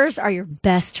 Flowers are your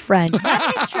best friend.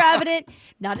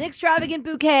 Not an extravagant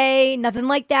bouquet, nothing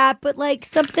like that, but like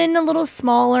something a little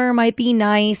smaller might be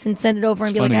nice, and send it over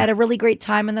and be like, I had a really great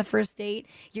time on the first date.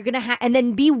 You're going to and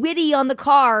then be witty on the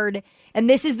card. And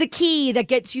this is the key that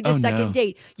gets you the second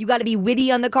date. You got to be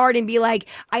witty on the card and be like,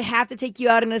 I have to take you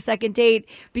out on a second date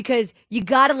because you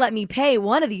got to let me pay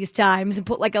one of these times, and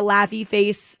put like a laughy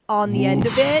face on the end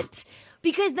of it.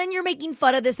 Because then you're making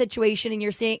fun of the situation,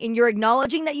 and you're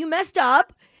acknowledging that you messed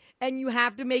up, and you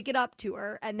have to make it up to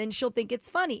her, and then she'll think it's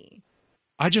funny.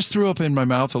 I just threw up in my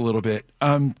mouth a little bit.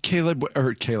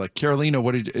 Carolina,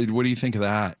 what do you think of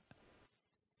that?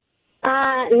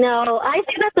 No, I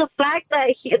think that the fact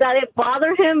that it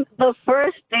bothered him the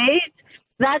first date,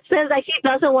 that says that he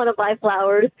doesn't want to buy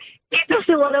flowers. He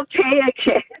doesn't want to pay a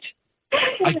kid.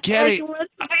 I get it.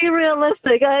 Let's be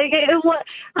realistic. It was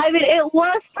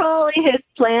probably his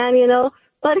plan,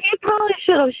 but he probably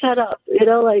should have shut up, I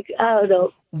don't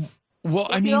know. Well,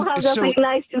 if you don't have nothing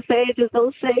nice to say, just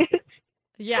don't say it.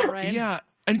 Yeah, right. Yeah.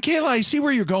 And Kayla, I see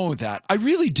where you're going with that. I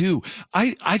really do.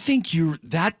 I think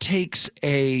that takes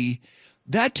a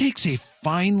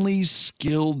finely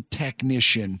skilled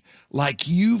technician. Like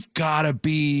you've got to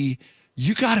be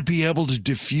able to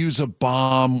defuse a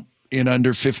bomb in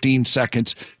under 15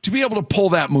 seconds to be able to pull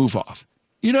that move off.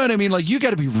 You know what I mean? Like you got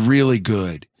to be really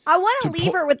good. I want to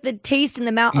leave her with the taste in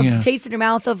the mouth, taste in her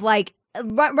mouth of like,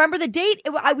 remember the date?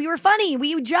 We were funny.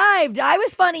 We jived. I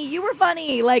was funny. You were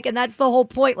funny. Like, and that's the whole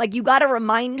point. Like, you got to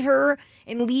remind her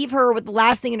and leave her with the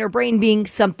last thing in her brain being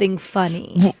something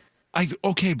funny. Well,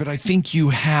 but I think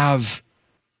you have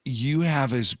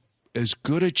as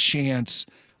good a chance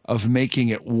of making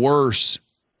it worse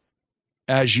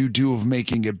as you do of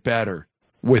making it better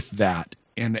with that.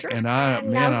 And I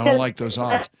don't like those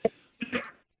odds.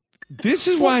 This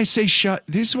is why I say shut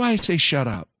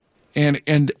up.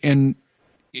 And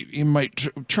you might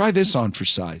try this on for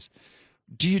size.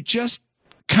 Do you just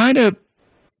kind of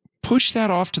push that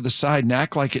off to the side and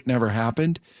act like it never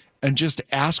happened and just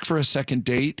ask for a second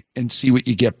date and see what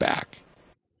you get back?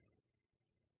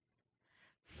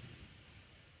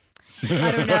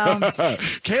 I don't know.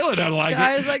 Kayla doesn't like it.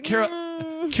 I was like,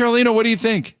 Carolina, what do you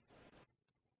think?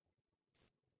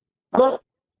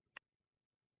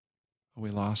 We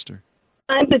lost her.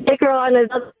 Trying to take her on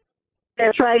another.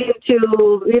 They're trying to,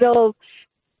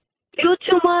 do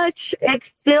too much. It's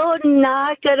still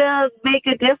not gonna make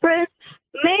a difference.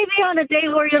 Maybe on a day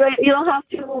where you don't have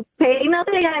to pay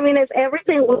nothing. I mean, it's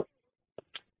everything.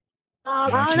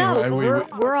 I don't know.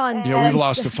 We're on. Yeah, we've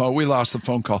lost the phone. We lost the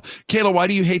phone call. Kayla, why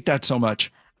do you hate that so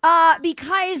much?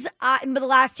 Because the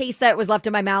last taste that was left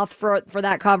in my mouth for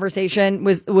that conversation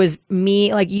was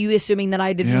me, like you assuming that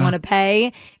I didn't want to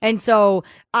pay. And so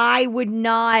I would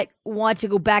not want to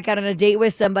go back out on a date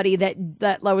with somebody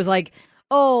that was like,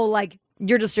 oh, like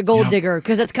you're just a gold digger.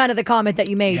 Because that's kind of the comment that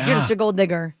you made. Yeah. You're just a gold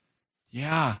digger.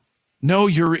 Yeah. No,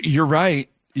 you're right.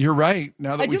 You're right.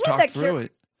 Now that we've talked through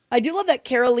it. I do love that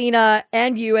Carolina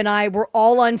and you and I were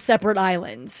all on separate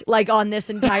islands, like on this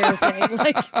entire thing.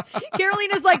 Like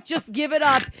Carolina's like, just give it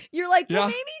up. You're like, well,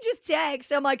 maybe just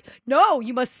text. I'm like, no,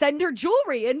 you must send her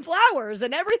jewelry and flowers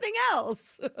and everything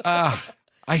else.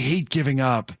 I hate giving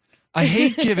up. I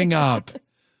hate giving up.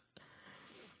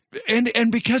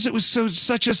 And because it was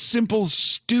such a simple,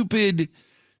 stupid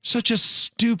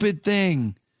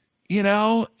thing,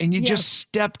 and you just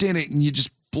stepped in it and you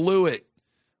just blew it.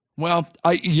 Well,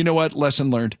 you know what?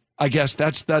 Lesson learned. I guess I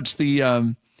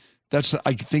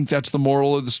think that's the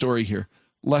moral of the story here.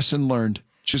 Lesson learned.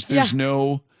 Just there's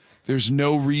no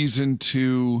reason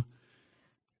to.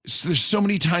 There's so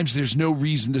many times there's no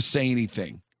reason to say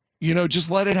anything.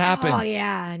 Just let it happen. Oh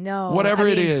yeah, no. Whatever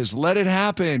it is, let it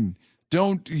happen.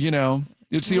 Don't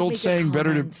It's the old saying: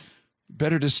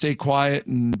 better to stay quiet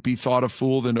and be thought a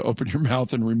fool than to open your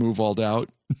mouth and remove all doubt.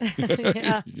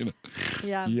 Yeah.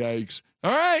 Yeah. Yikes. All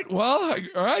right. Well,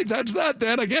 that's that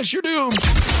then. I guess you're doomed.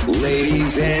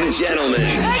 Ladies and gentlemen.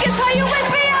 Vegas, how you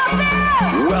with me out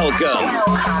there?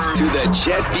 Welcome to the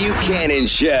Chet Buchanan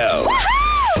Show.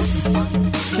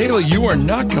 Kayla, you are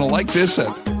not going to like this at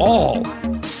all.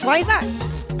 Why is that?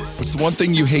 What's the one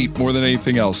thing you hate more than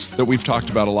anything else that we've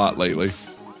talked about a lot lately?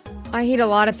 I hate a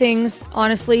lot of things,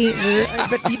 honestly,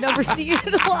 but you never see it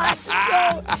a lot. So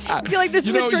I feel like this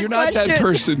is a trick you're not question. that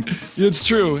person. It's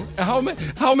true.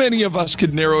 How many of us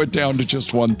could narrow it down to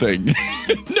just one thing?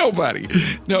 Nobody.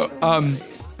 No,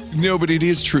 but it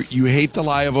is true. You hate the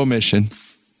lie of omission.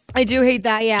 I do hate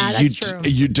that. Yeah, that's true.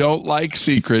 You don't like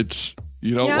secrets.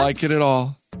 You don't like it at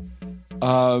all.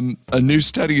 A new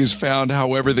study has found,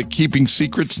 however, that keeping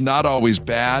secrets not always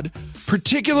bad,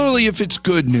 particularly if it's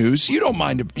good news. You don't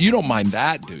mind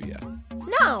that, do you?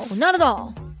 No, not at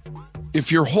all.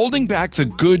 If you're holding back the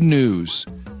good news,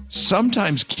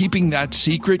 sometimes keeping that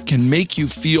secret can make you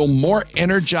feel more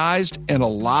energized and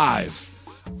alive.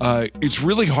 It's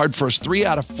really hard for us. 3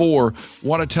 out of 4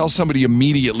 want to tell somebody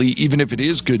immediately, even if it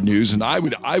is good news. And I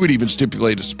would even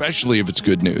stipulate, especially if it's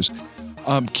good news.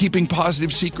 Keeping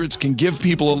positive secrets can give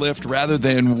people a lift rather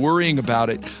than worrying about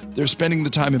it. They're spending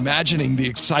the time imagining the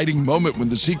exciting moment when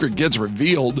the secret gets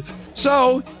revealed.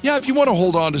 So, if you want to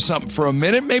hold on to something for a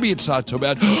minute, maybe it's not so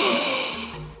bad.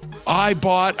 I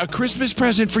bought a Christmas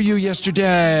present for you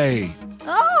yesterday.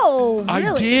 Oh, really?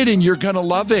 I did, and you're going to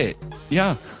love it.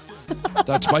 Yeah.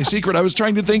 That's my secret. I was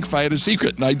trying to think if I had a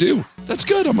secret, and I do. That's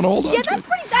good. I'm going to hold on to it.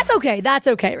 That's okay. That's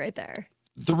okay right there.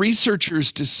 The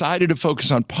researchers decided to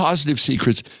focus on positive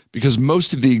secrets because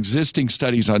most of the existing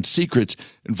studies on secrets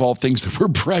involve things that we're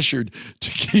pressured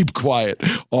to keep quiet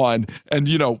on. And,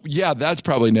 that's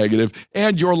probably negative.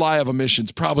 And your lie of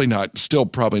omission's probably not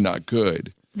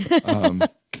good.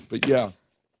 But yeah.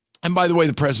 And by the way,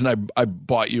 the present I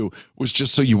bought you was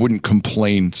just so you wouldn't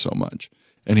complain so much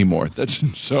anymore.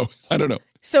 So I don't know.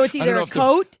 So it's either a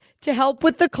coat to help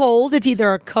with the cold. It's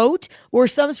either a coat or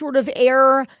some sort of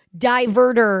air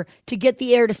diverter to get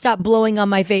the air to stop blowing on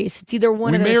my face. It's either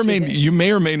one of those two things. You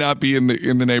may or may not be in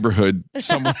the neighborhood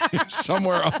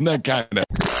somewhere on that kind of.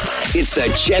 It's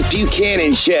the Chet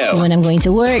Buchanan Show. When I'm going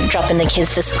to work, dropping the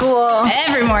kids to school.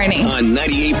 Every morning. On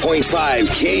 98.5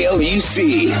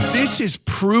 KLUC. This is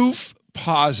proof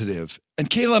positive. And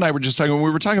Kayla and I were just talking, when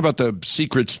we were talking about the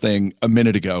secrets thing a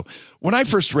minute ago, when I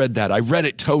first read that, I read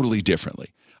it totally differently.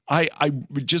 I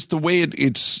just the way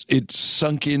it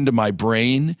sunk into my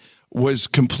brain was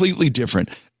completely different.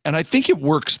 And I think it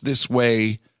works this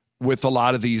way with a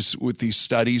lot of these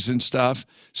studies and stuff.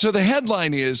 So the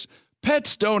headline is,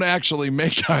 pets don't actually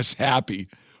make us happy.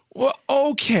 Well,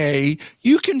 okay,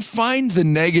 you can find the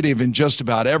negative in just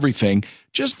about everything,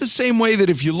 just the same way that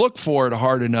if you look for it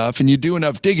hard enough and you do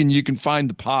enough digging, you can find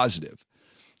the positive.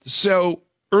 So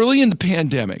early in the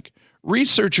pandemic,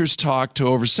 researchers talked to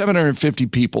over 750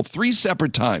 people 3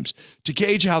 separate times to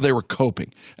gauge how they were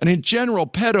coping. And in general,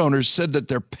 pet owners said that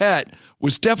their pet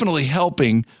was definitely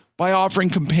helping by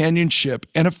offering companionship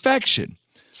and affection.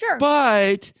 Sure.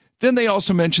 But Then they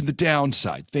also mentioned the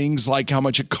downside, things like how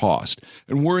much it cost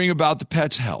and worrying about the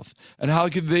pet's health and how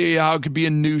it could be a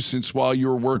nuisance while you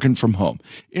were working from home.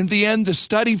 In the end, the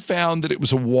study found that it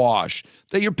was a wash,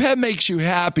 that your pet makes you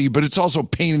happy, but it's also a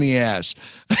pain in the ass.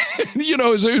 It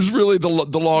was really the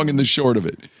long and the short of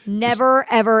it. Never,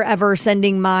 ever, ever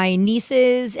sending my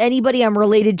nieces, anybody I'm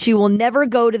related to will never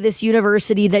go to this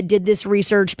university that did this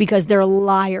research because they're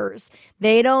liars.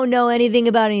 They don't know anything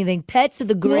about anything. Pets are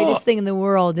the greatest thing in the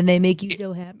world, and they make you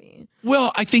so happy.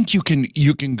 Well, I think you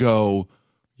can go,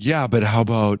 yeah, but how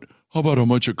about how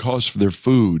much it costs for their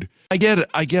food? I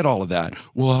get all of that.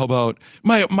 Well, how about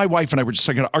my wife and I were just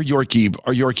talking, our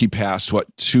Yorkie passed,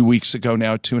 2 weeks ago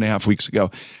now, 2.5 weeks ago.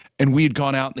 And we had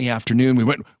gone out in the afternoon. We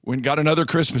went and got another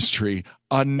Christmas tree.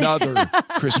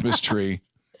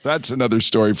 That's another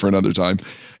story for another time.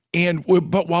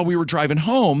 But while we were driving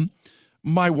home,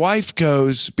 my wife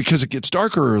goes, because it gets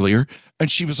darker earlier,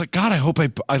 and she was like, God, I hope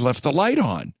I left the light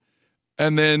on.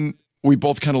 And then we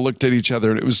both kind of looked at each other,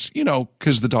 and it was,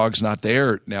 because the dog's not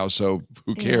there now, so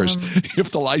who cares if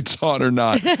the light's on or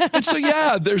not? And so,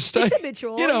 yeah, there's stuff. It's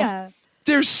habitual, yeah.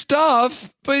 There's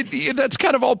stuff, but that's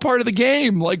kind of all part of the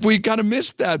game. Like, we kind of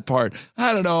missed that part.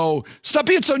 I don't know. Stop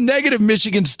being so negative,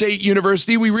 Michigan State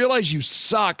University. We realize you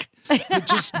suck. But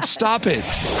just stop it.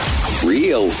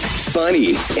 Real, funny,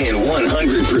 and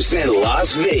 100%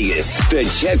 Las Vegas. The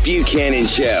Chet Buchanan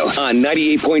Show on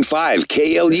 98.5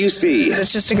 KLUC.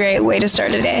 It's just a great way to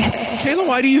start a day. Kayla,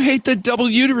 why do you hate the double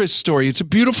uterus story? It's a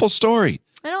beautiful story.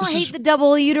 I don't hate the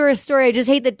double uterus story. I just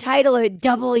hate the title of it,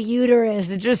 double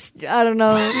uterus. It just, I don't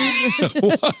know.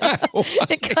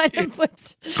 It kind of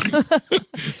makes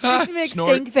me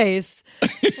stink face.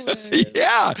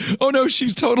 Yeah. Oh, no,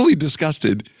 she's totally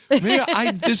disgusted.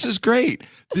 This is great.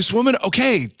 This woman,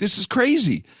 this is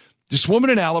crazy. This woman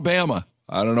in Alabama,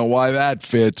 I don't know why that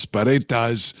fits, but it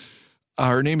does.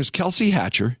 Her name is Kelsey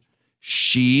Hatcher.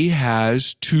 She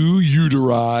has 2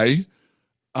 uteri.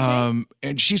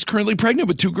 And she's currently pregnant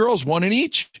with 2 girls, 1 in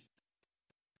each.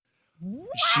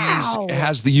 Wow. She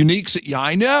has the unique,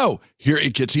 I know. Here,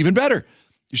 it gets even better.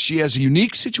 She has a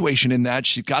unique situation in that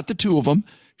she got the 2 of them.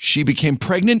 She became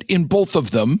pregnant in both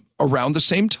of them around the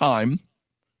same time.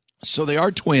 So they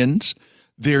are twins.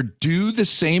 They're due the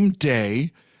same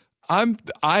day.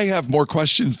 I have more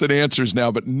questions than answers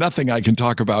now, but nothing I can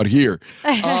talk about here.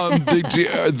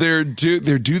 They're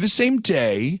due the same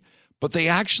day, but they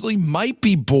actually might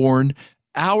be born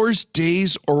hours,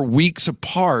 days, or weeks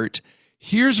apart.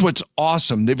 Here's what's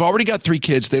awesome. They've already got 3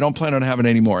 kids. They don't plan on having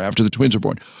any more after the twins are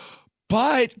born.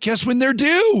 But guess when they're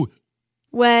due?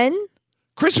 When?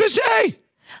 Christmas Day.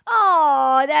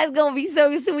 Oh, that's going to be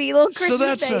so sweet. Little Christmas So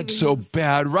that's babies. not so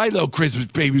bad, right? Little Christmas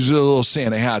babies with little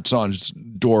Santa hats on. It's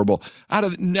adorable. Out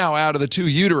of the 2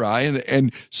 uteri,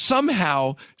 and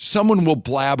somehow someone will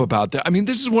blab about that. I mean,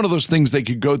 this is one of those things they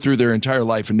could go through their entire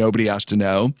life and nobody has to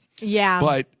know. Yeah.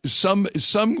 But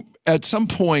at some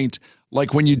point,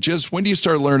 like when do you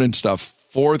start learning stuff?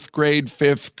 4th grade,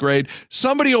 5th grade,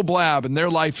 somebody will blab and their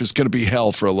life is going to be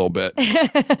hell for a little bit.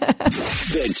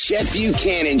 The Chet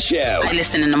Buchanan Show. I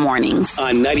listen in the mornings.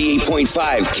 On 98.5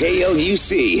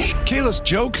 KLUC. Kayla's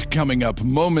joke coming up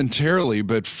momentarily,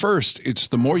 but first, it's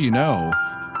the more you know.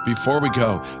 Before we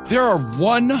go, there are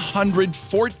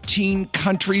 114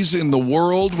 countries in the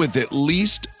world with at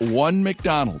least 1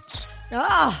 McDonald's.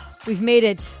 We've made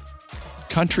it.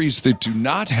 Countries that do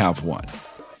not have one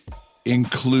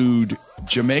include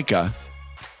Jamaica.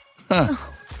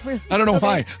 Really? I don't know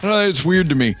why. I don't know. It's weird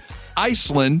to me.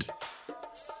 Iceland.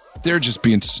 They're just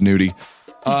being snooty.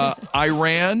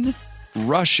 Iran,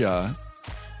 Russia,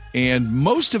 and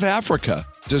most of Africa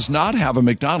does not have a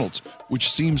McDonald's,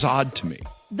 which seems odd to me.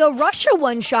 The Russia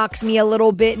one shocks me a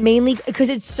little bit, mainly because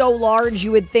it's so large.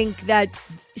 You would think that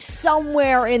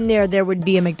somewhere in there would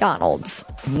be a McDonald's.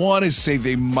 Want to say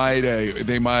they might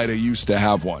have used to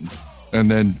have one. And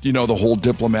then, the whole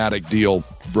diplomatic deal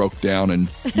broke down and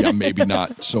maybe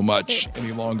not so much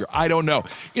any longer. I don't know.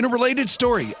 In a related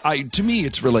story, to me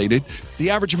it's related. The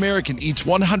average American eats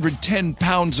 110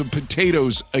 pounds of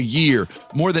potatoes a year,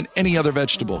 more than any other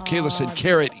vegetable. Kayla said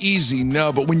carrot, easy.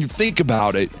 No, but when you think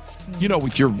about it,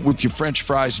 with your French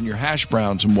fries and your hash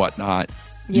browns and whatnot,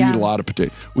 you eat a lot of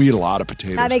potatoes. We eat a lot of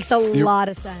potatoes. That makes a lot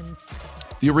of sense.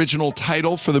 The original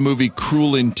title for the movie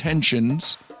Cruel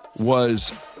Intentions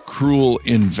was Cruel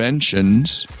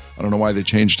Inventions. I don't know why they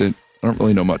changed it. I don't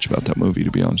really know much about that movie, to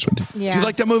be honest with you. Yeah. Do you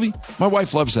like that movie? My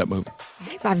wife loves that movie.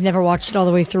 I've never watched it all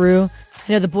the way through.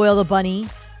 I know the Boil the Bunny.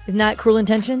 Isn't that Cruel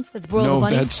Intentions? That's Boil the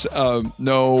Bunny? That's,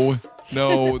 no.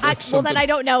 That's well, then I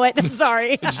don't know it. I'm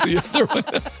sorry. It's the other one.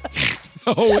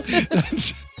 No,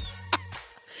 that's...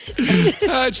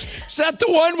 Is that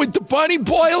the one with the bunny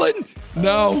boiling?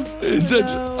 No.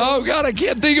 Oh, God, I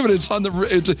can't think of it.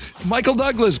 It's Michael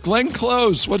Douglas, Glenn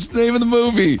Close. What's the name of the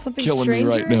movie? Something Killing Stranger?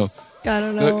 me right now. I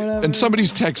don't know. Whatever. And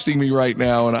somebody's texting me right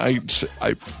now, and I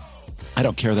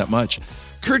don't care that much.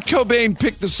 Kurt Cobain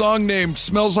picked the song name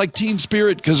Smells Like Teen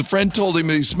Spirit because a friend told him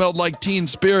that he smelled like Teen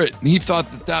Spirit, and he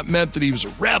thought that meant that he was a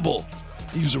rebel.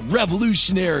 He was a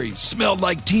revolutionary, smelled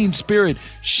like Teen Spirit.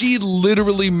 She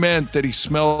literally meant that he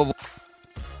smelled like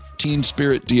Teen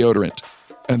Spirit deodorant.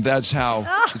 And that's how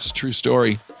it's a true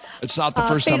story. It's not the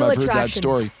first time I've heard that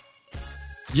story.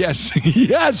 Yes,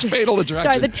 yes, Fatal Attraction.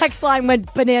 Sorry, the text line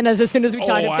went bananas as soon as we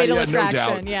talked about Fatal No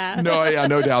Attraction. doubt.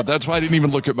 No doubt. That's why I didn't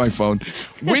even look at my phone.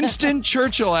 Winston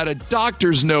Churchill had a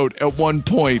doctor's note at one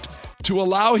point to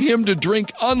allow him to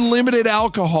drink unlimited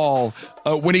alcohol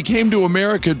when he came to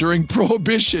America during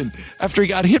Prohibition after he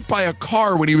got hit by a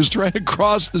car when he was trying to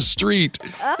cross the street.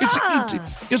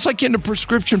 It's like getting a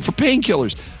prescription for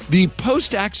painkillers. The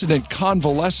post-accident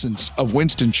convalescence of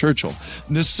Winston Churchill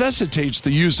necessitates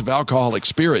the use of alcoholic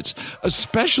spirits,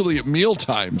 especially at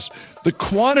mealtimes. The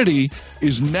quantity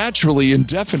is naturally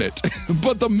indefinite,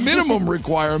 but the minimum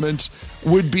requirements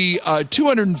would be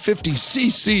 250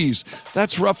 cc's.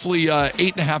 That's roughly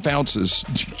 8.5 ounces,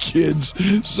 kids.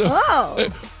 So,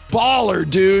 baller,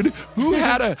 dude. Who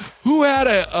had a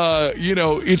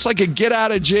it's like a get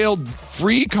out of jail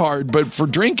free card, but for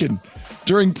drinking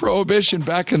during Prohibition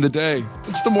back in the day.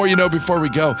 It's the more you know before we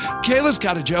go. Kayla's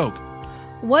got a joke.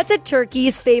 What's a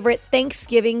turkey's favorite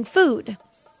Thanksgiving food?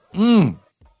 A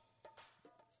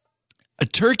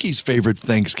turkey's favorite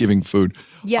Thanksgiving food.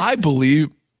 Yes. I believe,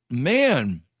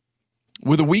 man,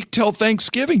 with a week till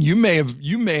Thanksgiving, you may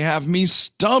have me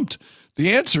stumped.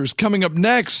 The answer is coming up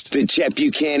next. The Chet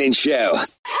Buchanan Show.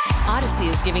 Odyssey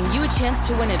is giving you a chance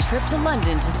to win a trip to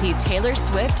London to see Taylor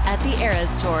Swift at the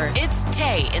Eras Tour. It's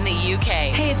Tay in the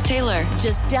UK. Hey, it's Taylor.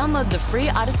 Just download the free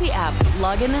Odyssey app,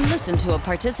 log in and listen to a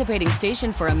participating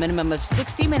station for a minimum of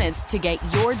 60 minutes to get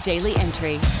your daily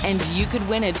entry. And you could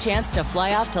win a chance to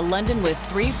fly off to London with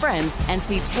 3 friends and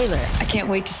see Taylor. I can't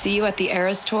wait to see you at the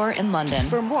Eras Tour in London.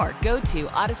 For more, go to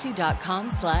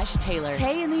odyssey.com/Taylor.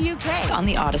 Tay in the UK. It's on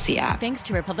the Odyssey app. Thanks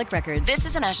to Republic Records. This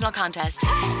is a national contest.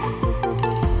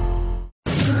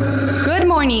 Good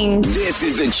morning. This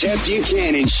is the Chet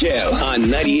Buchanan Show on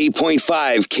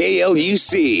 98.5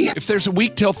 KLUC. If there's a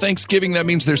week till Thanksgiving, that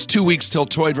means there's 2 weeks till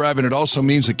Toy Drive, and it also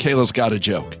means that Kayla's got a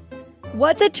joke.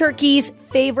 What's a turkey's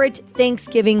favorite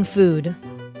Thanksgiving food?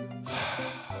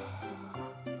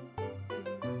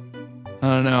 I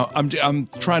don't know. I'm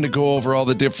trying to go over all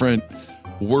the different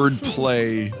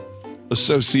wordplay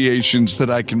associations that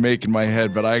I can make in my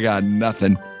head, but I got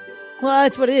nothing. Well,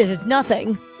 that's what it is. It's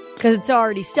nothing because it's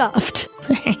already stuffed.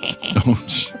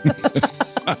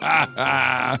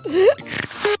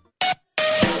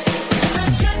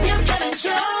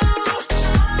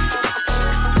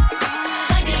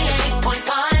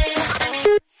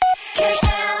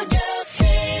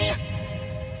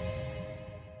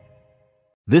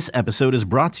 This episode is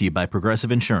brought to you by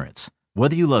Progressive Insurance.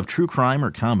 Whether you love true crime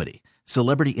or comedy,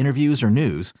 celebrity interviews or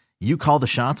news, you call the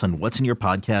shots on what's in your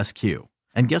podcast queue.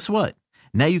 And guess what?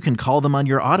 Now you can call them on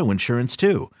your auto insurance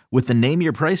too with the Name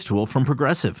Your Price tool from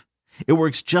Progressive. It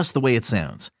works just the way it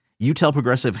sounds. You tell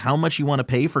Progressive how much you want to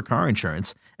pay for car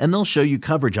insurance, and they'll show you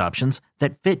coverage options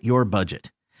that fit your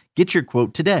budget. Get your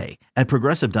quote today at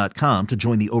Progressive.com to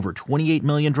join the over 28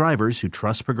 million drivers who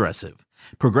trust Progressive.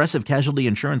 Progressive Casualty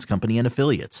Insurance Company and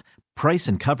Affiliates. Price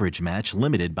and coverage match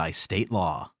limited by state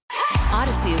law.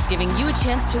 Odyssey is giving you a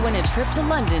chance to win a trip to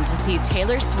London to see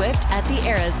Taylor Swift at the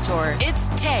Eras Tour. It's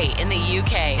Tay in the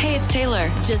UK. Hey, it's Taylor.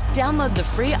 Just download the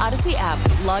free Odyssey app,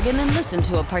 log in and listen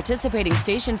to a participating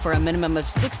station for a minimum of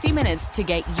 60 minutes to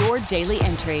get your daily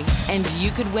entry. And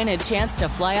you could win a chance to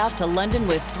fly off to London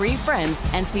with 3 friends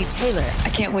and see Taylor. I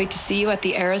can't wait to see you at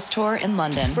the Eras Tour in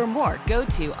London. For more, go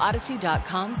to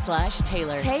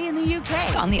odyssey.com/Taylor. Tay in the UK.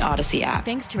 It's on the Odyssey app.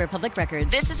 Thanks to Republic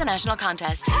Records. This is a national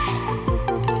contest.